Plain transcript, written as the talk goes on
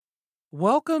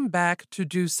Welcome back to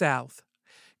Due South.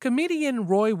 Comedian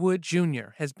Roy Wood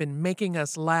Jr. has been making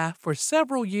us laugh for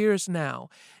several years now,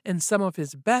 and some of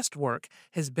his best work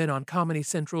has been on Comedy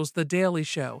Central's The Daily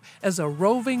Show as a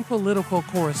roving political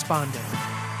correspondent.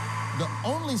 The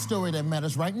only story that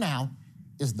matters right now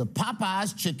is the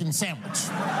Popeyes chicken sandwich.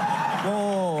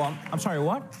 Whoa, I'm sorry,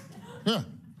 what? Yeah,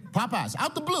 Popeyes,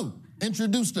 out the blue,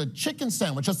 introduced a chicken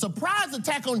sandwich, a surprise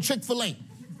attack on Chick-fil-A.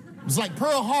 It's like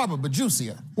Pearl Harbor, but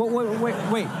juicier.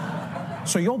 Wait.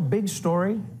 So your big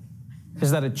story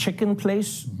is that a chicken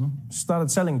place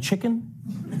started selling chicken?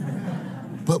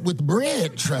 But with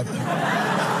bread, Trevor.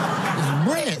 It's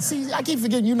bread. See, I keep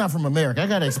forgetting you're not from America. I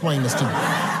gotta explain this to you.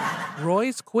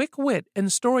 Roy's quick wit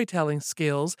and storytelling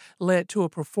skills led to a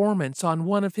performance on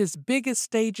one of his biggest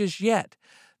stages yet,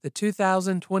 the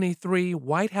 2023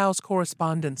 White House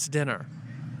Correspondents Dinner.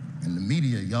 And the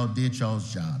media, y'all did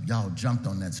y'all's job. Y'all jumped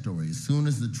on that story. As soon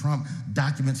as the Trump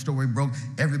document story broke,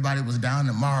 everybody was down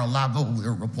in Mar-a-Lago.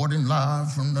 We're reporting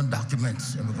live from the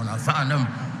documents, and we're gonna find them.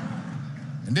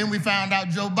 And then we found out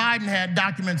Joe Biden had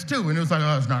documents too, and it was like,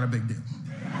 oh, it's not a big deal.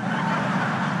 It's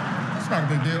not a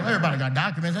big deal. Everybody got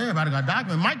documents.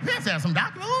 Mike Pence has some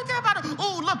documents. Who care about it?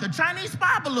 Ooh, look, a Chinese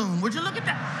spy balloon. Would you look at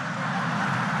that?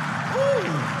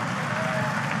 Ooh.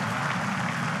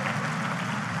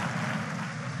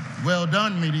 Well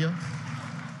done, media.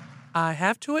 I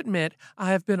have to admit,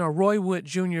 I have been a Roy Wood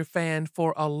Jr. fan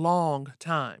for a long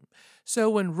time.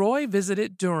 So when Roy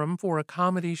visited Durham for a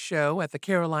comedy show at the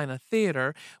Carolina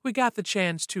Theater, we got the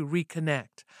chance to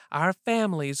reconnect. Our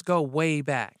families go way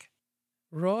back.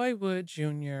 Roy Wood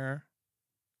Jr.,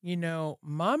 you know,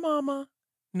 my mama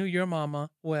knew your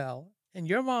mama well, and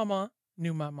your mama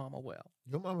knew my mama well.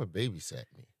 Your mama babysat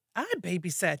me. I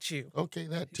babysat you. Okay,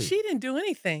 that too. She didn't do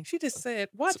anything. She just said,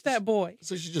 watch that boy.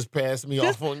 So she just passed me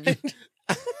off on you?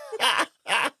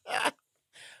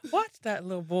 Watch that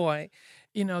little boy.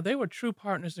 You know, they were true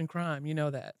partners in crime. You know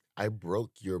that. I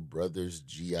broke your brother's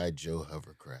G.I. Joe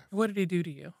hovercraft. What did he do to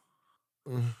you?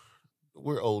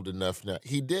 We're old enough now.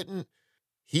 He didn't.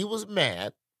 He was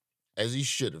mad, as he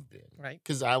should have been. Right.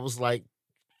 Because I was like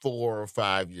 4 or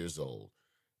 5 years old.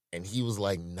 And he was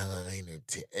like 9 or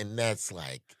 10. And that's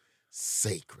like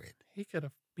sacred. He could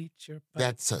have beat your butt.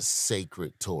 That's a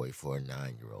sacred toy for a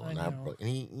 9-year-old. I know. And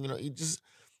he, he just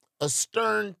a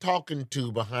stern talking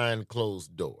to behind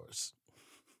closed doors.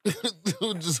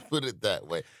 We'll just put it that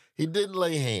way. He didn't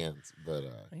lay hands, but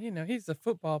he's a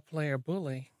football player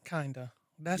bully, kinda.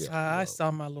 That's how I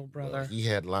saw my little brother. Well, he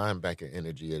had linebacker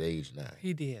energy at age 9.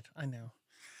 He did. I know.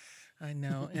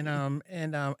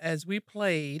 And as we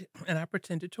played, and I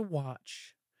pretended to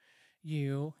watch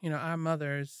you, our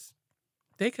mothers,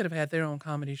 they could have had their own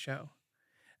comedy show.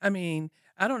 I mean,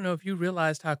 I don't know if you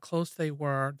realized how close they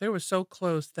were. They were so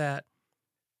close that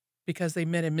because they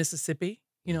met in Mississippi,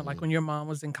 like when your mom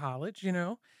was in college,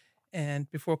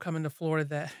 and before coming to Florida,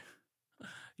 that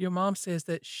your mom says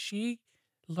that she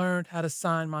learned how to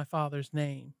sign my father's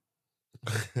name.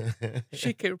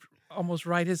 She could almost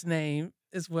write his name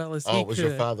as well as he could. Oh, was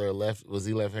your father was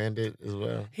he left-handed as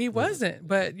well? He wasn't,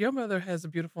 but your mother has a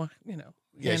beautiful,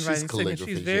 handwriting signature.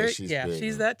 She's very,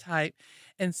 she's that type.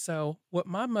 And so what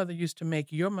my mother used to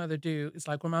make your mother do is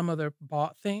like when my mother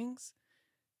bought things,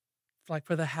 like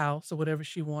for the house or whatever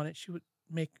she wanted, she would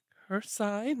make her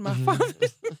sign my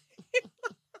father's name.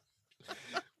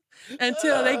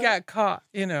 Until they got caught,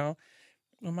 When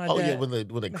my dad, when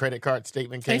the credit card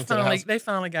statement came to the house? They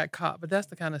finally got caught, but that's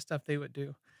the kind of stuff they would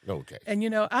do. Okay. And,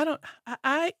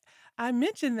 I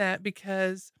mention that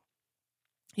because,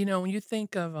 when you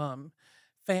think of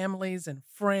families and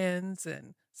friends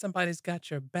and somebody's got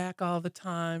your back all the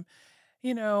time,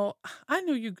 I know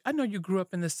you grew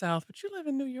up in the South, but you live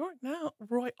in New York now,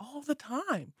 Roy, all the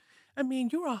time. I mean,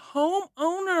 you're a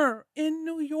homeowner in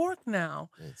New York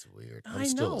now. It's weird. I'm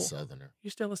still a Southerner.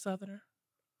 You're still a Southerner?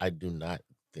 I do not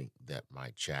think that my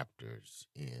chapters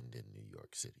end in New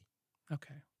York City.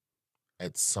 Okay.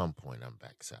 At some point, I'm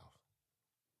back south.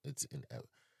 It's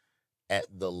at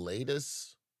the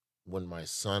latest when my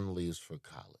son leaves for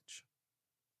college.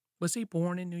 Was he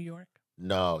born in New York?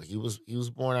 No, he was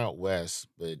born out west,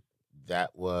 but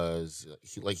that was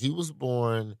he was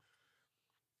born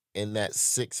in that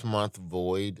 6-month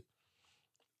void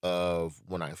of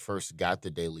when I first got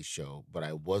the Daily Show, but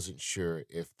I wasn't sure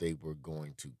if they were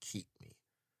going to keep me.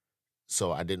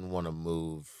 So I didn't want to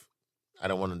move. I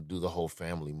don't want to do the whole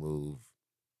family move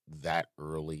that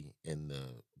early in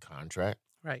the contract.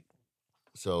 Right.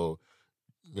 So,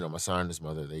 my son and his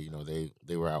mother,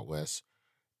 they were out west.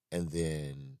 And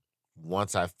then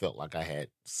once I felt like I had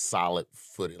solid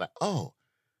footing, like, oh,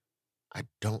 I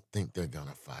don't think they're going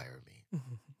to fire me.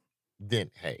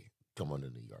 Then, hey, come on to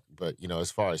New York. But,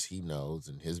 as far as he knows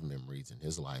and his memories and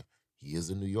his life, he is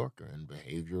a New Yorker. And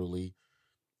behaviorally,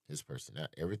 his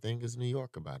personality, everything is New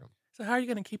York about him. So how are you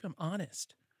going to keep him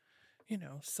honest?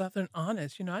 Southern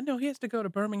honest. I know he has to go to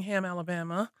Birmingham,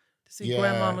 Alabama to see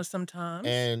grandmama sometimes.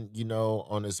 And,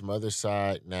 on his mother's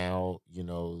side now,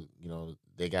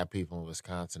 they got people in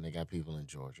Wisconsin, they got people in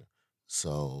Georgia.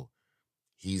 So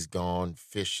he's gone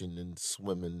fishing and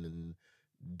swimming and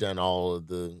done all of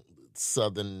the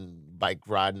Southern bike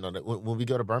riding on it. When we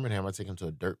go to Birmingham, I take him to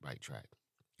a dirt bike track.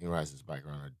 He rides his bike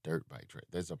around a dirt bike track.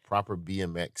 There's a proper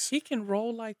BMX. He can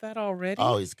roll like that already?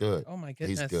 Oh, he's good. Oh, my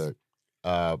goodness. He's good.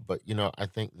 But, I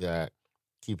think that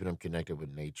keeping him connected with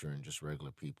nature and just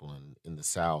regular people in the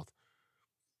South,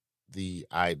 the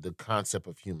concept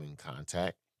of human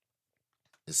contact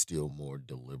is still more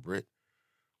deliberate.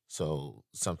 So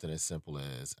something as simple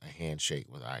as a handshake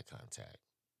with eye contact,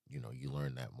 you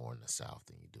learn that more in the South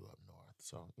than you do up north.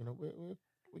 So,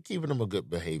 we're keeping them a good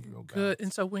behavioral balance. Good.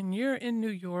 And so when you're in New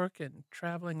York and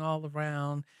traveling all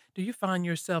around, do you find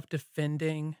yourself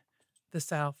defending the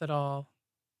South at all?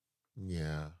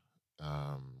 Yeah.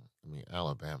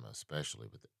 Alabama especially,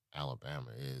 but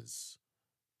Alabama is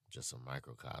just a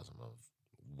microcosm of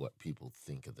what people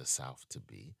think of the South to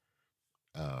be.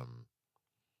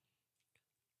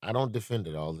 I don't defend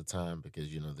it all the time because,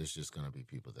 there's just going to be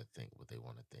people that think what they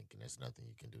want to think, and there's nothing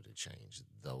you can do to change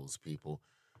those people.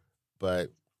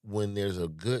 But when there's a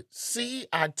good, see,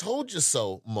 I told you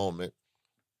so moment,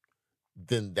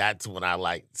 then that's when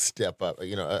I step up.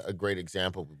 A great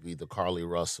example would be the Carly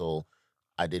Russell,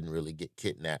 I didn't really get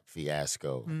kidnapped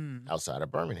fiasco outside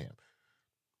of Birmingham.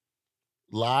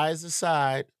 Lies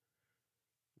aside,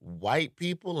 white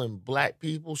people and black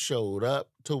people showed up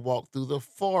to walk through the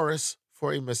forest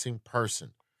for a missing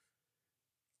person.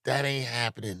 That ain't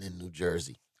happening in New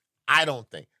Jersey. I don't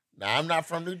think. Now, I'm not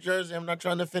from New Jersey. I'm not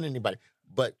trying to offend anybody.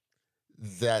 But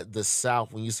that the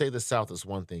South, when you say the South is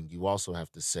one thing, you also have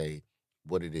to say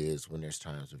what it is when there's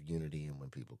times of unity and when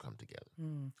people come together.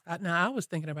 Now, I was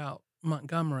thinking about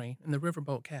Montgomery and the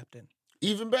riverboat captain.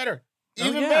 Even better.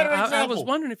 Even better example. I was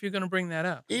wondering if you're going to bring that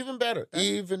up. Even better.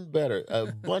 Even better. A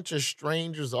bunch of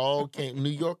strangers all came. New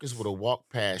Yorkers would have walked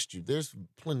past you. There's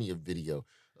plenty of video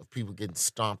of people getting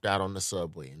stomped out on the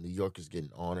subway and New Yorkers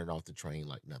getting on and off the train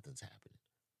like nothing's happening.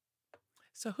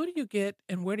 So who do you get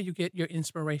and where do you get your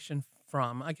inspiration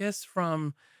from? I guess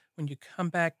from when you come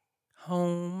back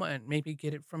home and maybe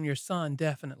get it from your son,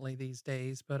 definitely these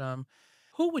days. But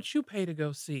who would you pay to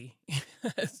go see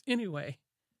anyway?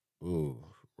 Ooh,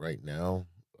 right now,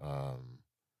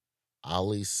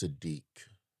 Ali Sadiq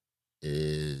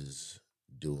is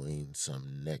doing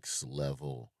some next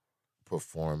level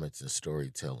performance and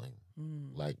storytelling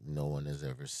like no one has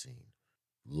ever seen.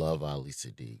 Love Ali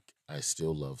Sadiq. I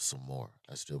still love some more.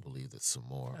 I still believe that some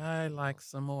more. I like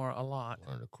some more a lot.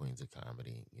 One of the queens of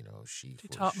comedy. She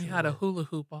taught me how to hula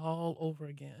hoop all over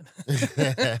again.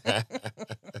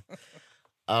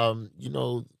 I'm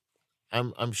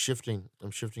shifting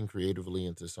creatively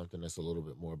into something that's a little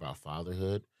bit more about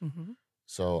fatherhood. Mm-hmm.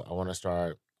 So I want to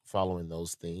start following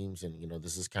those themes. And,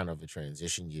 this is kind of a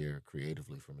transition year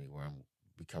creatively for me where I'm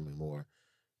becoming more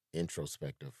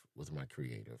introspective with my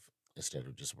creative instead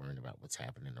of just worrying about what's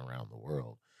happening around the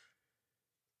world.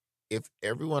 If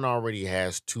everyone already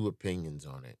has two opinions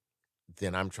on it,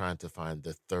 then I'm trying to find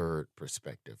the third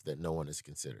perspective that no one has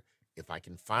considered. If I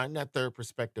can find that third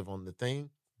perspective on the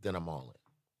thing, then I'm all in.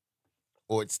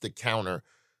 Or it's the counter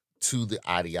to the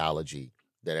ideology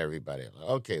that everybody,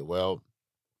 okay, well,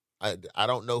 I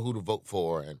don't know who to vote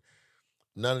for, and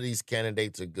none of these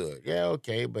candidates are good. Yeah,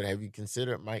 okay, but have you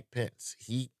considered Mike Pence?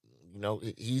 He's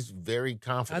very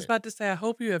confident. I was about to say, I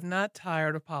hope you have not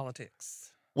tired of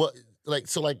politics. Well,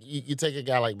 you take a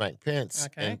guy like Mike Pence,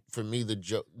 okay. And for me,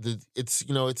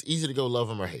 it's easy to go love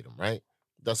him or hate him, right?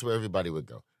 That's where everybody would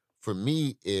go. For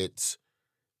me, it's,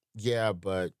 yeah,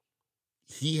 but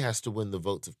he has to win the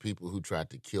votes of people who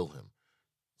tried to kill him.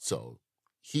 So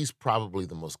he's probably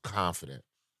the most confident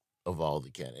of all the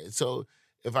candidates. So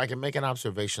if I can make an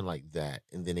observation like that,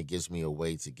 and then it gives me a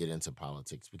way to get into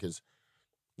politics, because,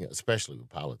 especially with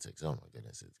politics, oh my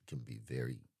goodness, it can be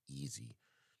very easy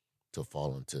to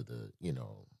fall into the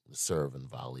serve and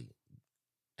volley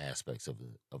aspects of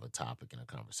a topic in a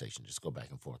conversation. Just go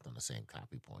back and forth on the same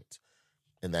copy points.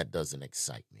 And that doesn't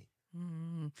excite me.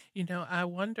 I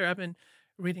wonder, I've been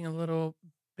reading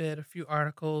a few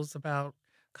articles about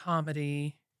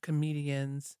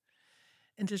comedians,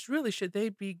 and just really, should they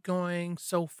be going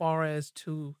so far as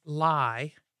to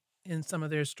lie in some of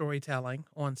their storytelling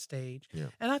on stage? Yeah.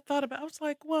 And I was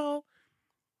like, well,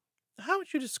 how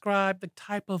would you describe the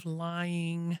type of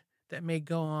lying that may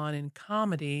go on in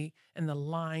comedy and the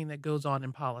lying that goes on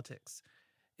in politics.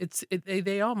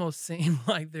 They almost seem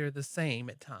like they're the same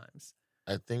at times.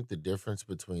 I think the difference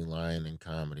between lying in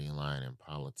comedy and lying in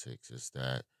politics is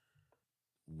that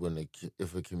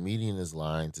if a comedian is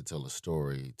lying to tell a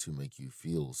story to make you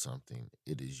feel something,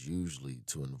 it is usually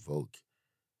to invoke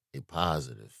a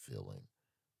positive feeling.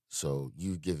 So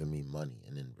you've given me money,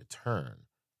 and in return,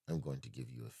 I'm going to give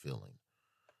you a feeling.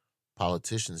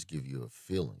 Politicians give you a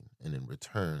feeling, and in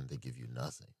return, they give you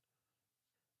nothing.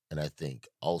 And I think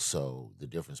also the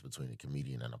difference between a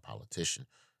comedian and a politician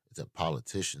is that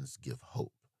politicians give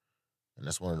hope. And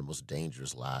that's one of the most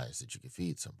dangerous lies that you can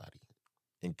feed somebody.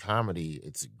 In comedy,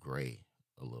 it's gray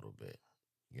a little bit.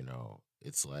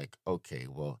 It's like, okay,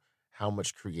 well, how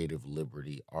much creative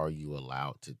liberty are you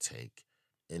allowed to take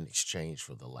in exchange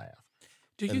for the laugh?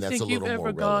 Do you And that's a think you've little more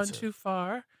ever gone relative. too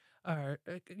far or,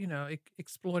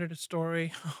 exploited a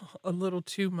story a little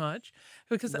too much?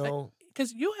 Because No,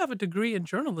 you have a degree in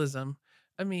journalism.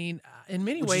 I mean, in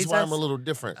many which ways, is why I'm a little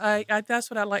different. that's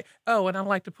what I like. Oh, and I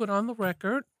like to put on the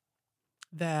record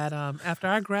that after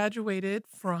I graduated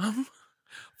from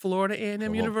Florida A&M Come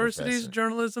on, University's Professor.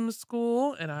 journalism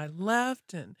school, and I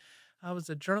left, and I was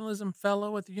a journalism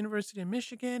fellow at the University of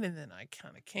Michigan, and then I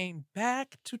kind of came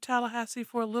back to Tallahassee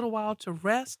for a little while to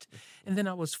rest, and then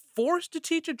I was forced to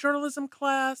teach a journalism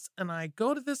class, and I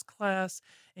go to this class,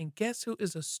 and guess who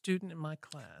is a student in my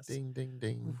class? Ding, ding,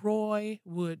 ding. Roy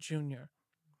Wood Jr.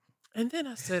 And then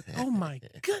I said, oh my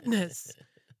goodness,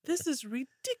 this is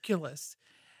ridiculous.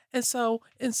 And so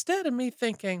instead of me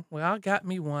thinking, well, I got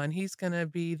me one, he's going to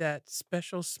be that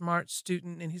special smart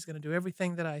student and he's going to do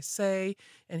everything that I say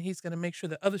and he's going to make sure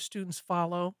that other students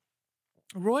follow,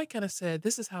 Roy kind of said,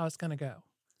 this is how it's going to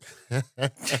go.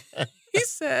 He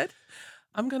said,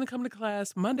 I'm going to come to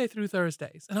class Monday through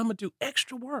Thursdays and I'm going to do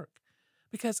extra work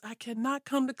because I cannot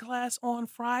come to class on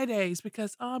Fridays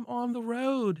because I'm on the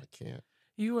road. I can't.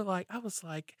 I was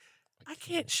like, I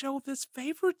can't show this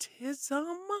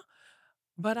favoritism.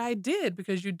 But I did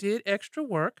because you did extra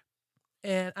work,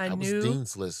 and I knew. Was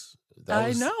dean's list.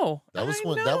 I know. That was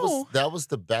when that was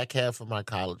the back half of my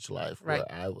college life where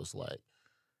I was like,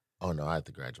 oh no, I have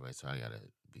to graduate, so I gotta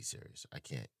be serious. I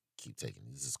can't keep taking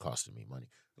these. This is costing me money.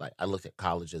 Like I looked at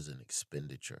college as an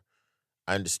expenditure.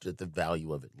 I understood the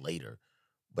value of it later,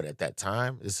 but at that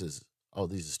time, these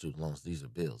are student loans. These are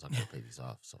bills. I gotta pay these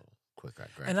off. So quick, I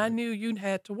graduated. And I knew you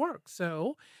had to work,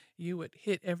 so you would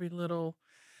hit every little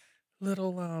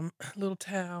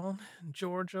town,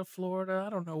 Georgia, Florida. I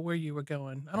don't know where you were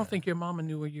going. I don't think your mama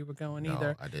knew where you were going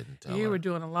either. I didn't tell You her. were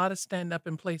doing a lot of stand up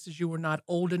in places you were not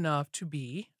old enough to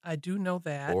be. I do know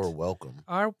that. Or welcome.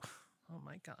 Oh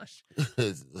my gosh.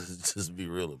 Let's just be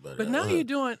real about it. But now you're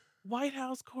doing White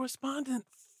House Correspondents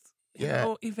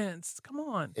events. Come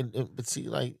on. But see,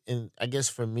 and I guess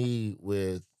for me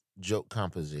with joke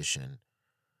composition,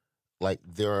 like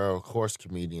there are of course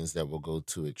comedians that will go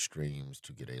to extremes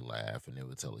to get a laugh and they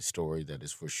will tell a story that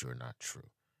is for sure not true.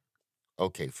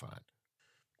 Okay, fine.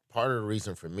 Part of the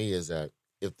reason for me is that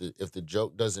if the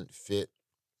joke doesn't fit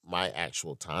my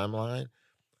actual timeline,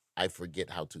 I forget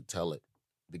how to tell it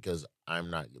because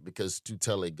to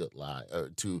tell a good lie or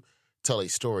to tell a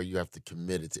story, you have to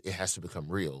commit it. It has to become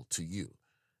real to you.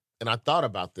 And I thought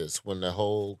about this when the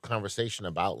whole conversation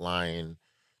about lying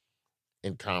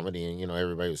in comedy and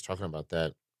everybody was talking about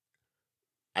that.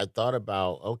 I thought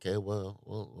about, okay,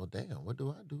 well, damn, what do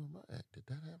I do in my act? Did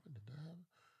that happen?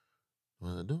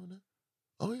 Was I doing that?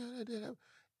 Oh yeah, that did happen.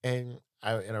 And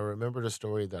I remember the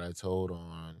story that I told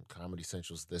on Comedy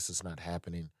Central's This Is Not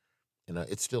Happening, and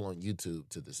it's still on YouTube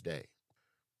to this day.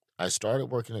 I started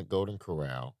working at Golden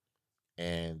Corral,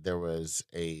 and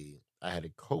I had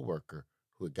a coworker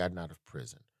who had gotten out of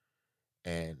prison,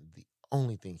 and the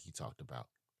only thing he talked about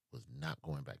was not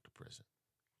going back to prison.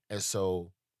 And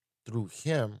so through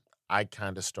him, I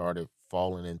kind of started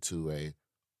falling into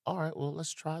all right, well,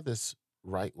 let's try this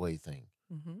right way thing.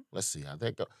 Mm-hmm. Let's see how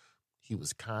that goes. He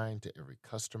was kind to every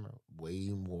customer, way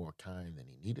more kind than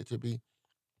he needed to be.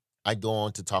 I go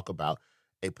on to talk about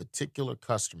a particular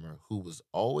customer who was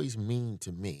always mean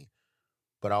to me,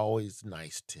 but always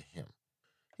nice to him.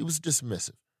 He was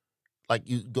dismissive. Like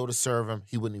you go to serve him,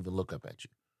 he wouldn't even look up at you.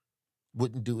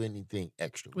 Wouldn't do anything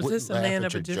extra. Was this a man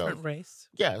of a different race?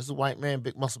 Yeah, it was a white man,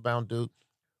 big muscle-bound dude.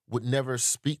 Would never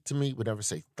speak to me, would never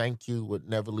say thank you, would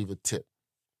never leave a tip.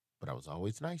 But I was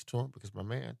always nice to him because my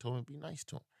man told me to be nice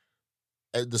to him.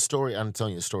 I'm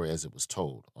telling you the story as it was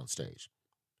told on stage.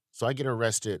 So I get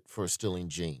arrested for stealing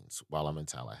jeans while I'm in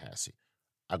Tallahassee.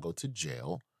 I go to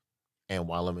jail, and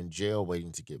while I'm in jail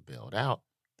waiting to get bailed out,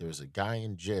 there's a guy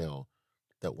in jail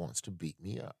that wants to beat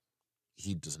me up.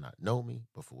 He does not know me,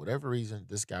 but for whatever reason,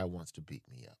 this guy wants to beat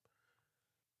me up.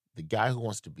 The guy who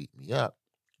wants to beat me up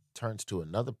turns to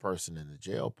another person in the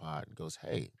jail pod and goes,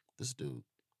 hey, this dude,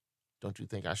 don't you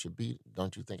think I should beat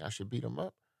him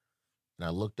up? And I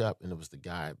looked up, and it was the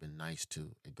guy I'd been nice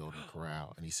to at Golden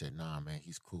Corral, and he said, nah, man,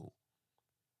 he's cool.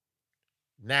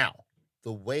 Now,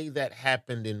 the way that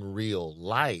happened in real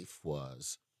life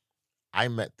was I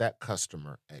met that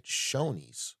customer at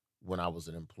Shoney's when I was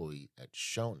an employee at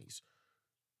Shoney's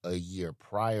a year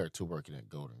prior to working at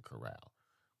Golden Corral.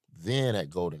 Then at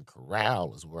Golden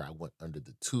Corral is where I went under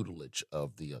the tutelage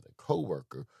of the other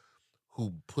coworker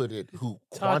who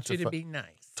taught you to be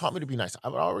nice. Taught me to be nice.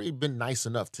 I've already been nice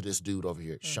enough to this dude over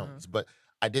here at Shoney's, but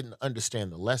I didn't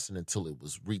understand the lesson until it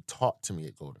was retaught to me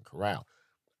at Golden Corral.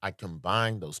 I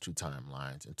combined those two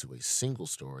timelines into a single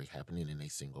story happening in a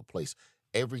single place.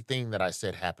 Everything that I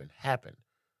said happened,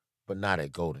 but not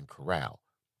at Golden Corral,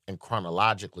 and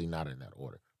chronologically not in that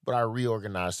order. But I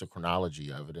reorganized the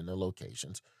chronology of it and the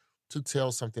locations to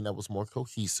tell something that was more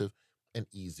cohesive and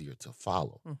easier to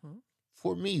follow. Mm-hmm.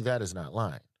 For me, that is not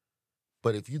lying.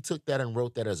 But if you took that and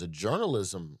wrote that as a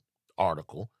journalism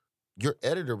article, your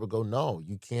editor would go, no,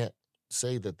 you can't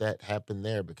say that happened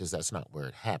there because that's not where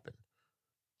it happened.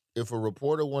 If a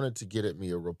reporter wanted to get at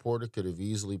me, a reporter could have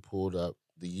easily pulled up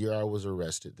the year I was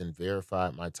arrested, then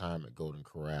verified my time at Golden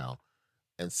Corral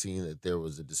and seen that there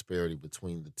was a disparity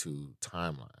between the two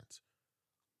timelines.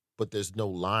 But there's no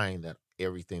lying that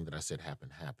everything that I said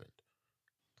happened.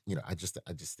 You know, I just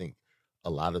think a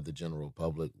lot of the general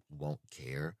public won't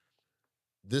care.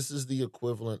 This is the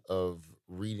equivalent of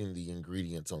reading the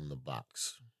ingredients on the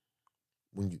box.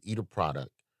 When you eat a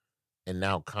product, and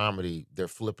now comedy, they're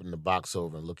flipping the box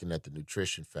over and looking at the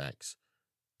nutrition facts.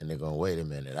 And they're going, wait a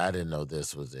minute, I didn't know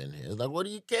this was in here. It's like, what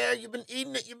do you care? You've been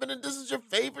eating it. This is your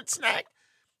favorite snack.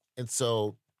 And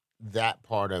so that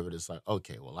part of it is like,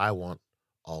 okay, well, I want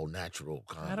all natural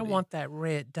comedy. I don't want that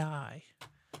red dye.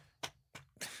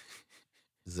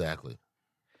 Exactly.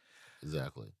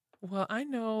 Well, I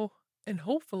know, and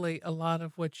hopefully a lot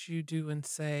of what you do and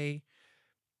say,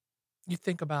 you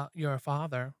think about your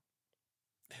father,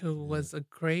 who was a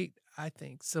great, I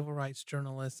think, civil rights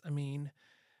journalist. I mean,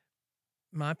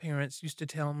 my parents used to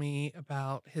tell me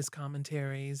about his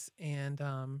commentaries, and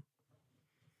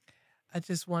I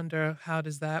just wonder, how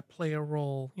does that play a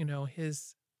role? You know,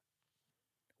 his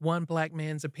one black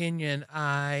man's opinion,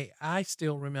 I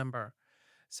still remember.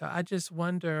 So I just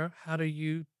wonder, how do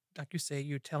you, like you say,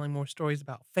 you're telling more stories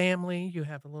about family. You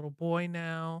have a little boy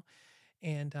now,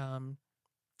 and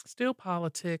still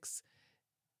politics.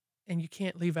 And you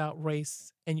can't leave out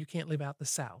race, and you can't leave out the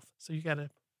South. So you got to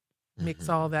mix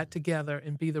all that together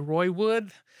and be the Roy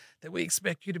Wood that we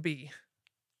expect you to be.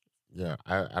 Yeah,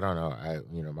 I don't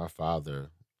know. My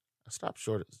father, I stopped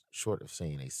short of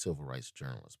saying a civil rights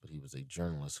journalist, but he was a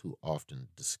journalist who often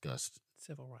discussed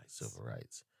civil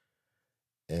rights.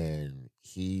 And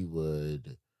he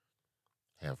would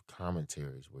have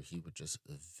commentaries where he would just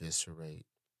eviscerate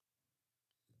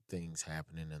things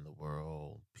happening in the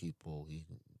world, people. He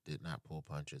did not pull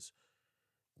punches.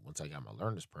 Once I got my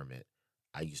learner's permit,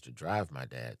 I used to drive my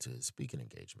dad to his speaking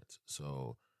engagements.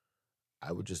 So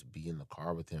I would just be in the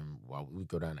car with him while we would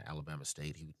go down to Alabama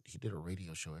State. He did a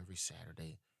radio show every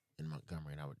Saturday in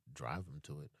Montgomery, and I would drive him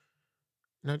to it.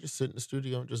 And I'd just sit in the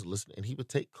studio and just listen. And he would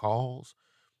take calls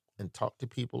and talk to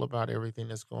people about everything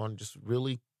that's going on, just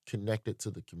really connected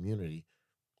to the community.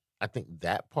 I think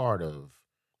that part of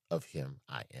him,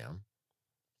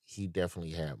 he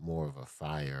definitely had more of a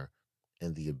fire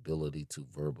and the ability to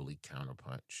verbally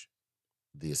counterpunch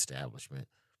the establishment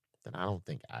that I don't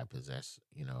think I possess.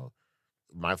 You know,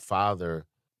 my father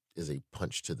is a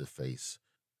punch to the face.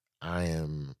 I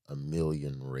am a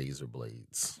million razor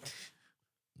blades.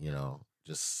 You know,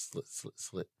 just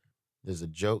slit. There's a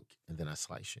joke, and then I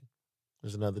slice you.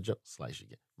 There's another joke, slice you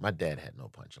again. My dad had no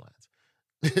punchlines.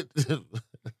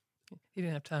 He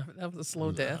didn't have time. That was a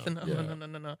slow death.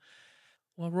 No.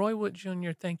 Well, Roy Wood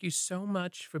Jr., thank you so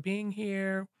much for being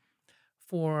here,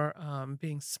 for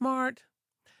being smart,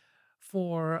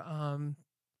 for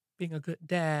being a good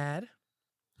dad,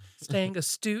 staying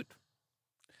astute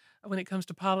when it comes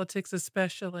to politics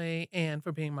especially, and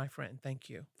for being my friend. Thank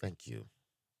you. Thank you.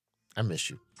 I miss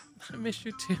you. I miss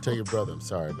you too. Tell your brother I'm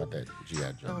sorry about that GI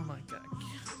Joe. Oh, my God.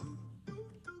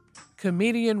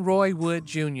 Comedian Roy Wood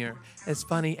Jr., as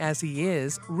funny as he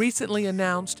is, recently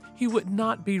announced he would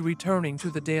not be returning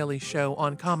to The Daily Show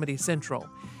on Comedy Central.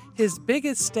 His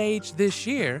biggest stage this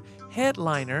year,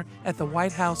 headliner at the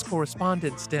White House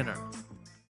Correspondents' Dinner.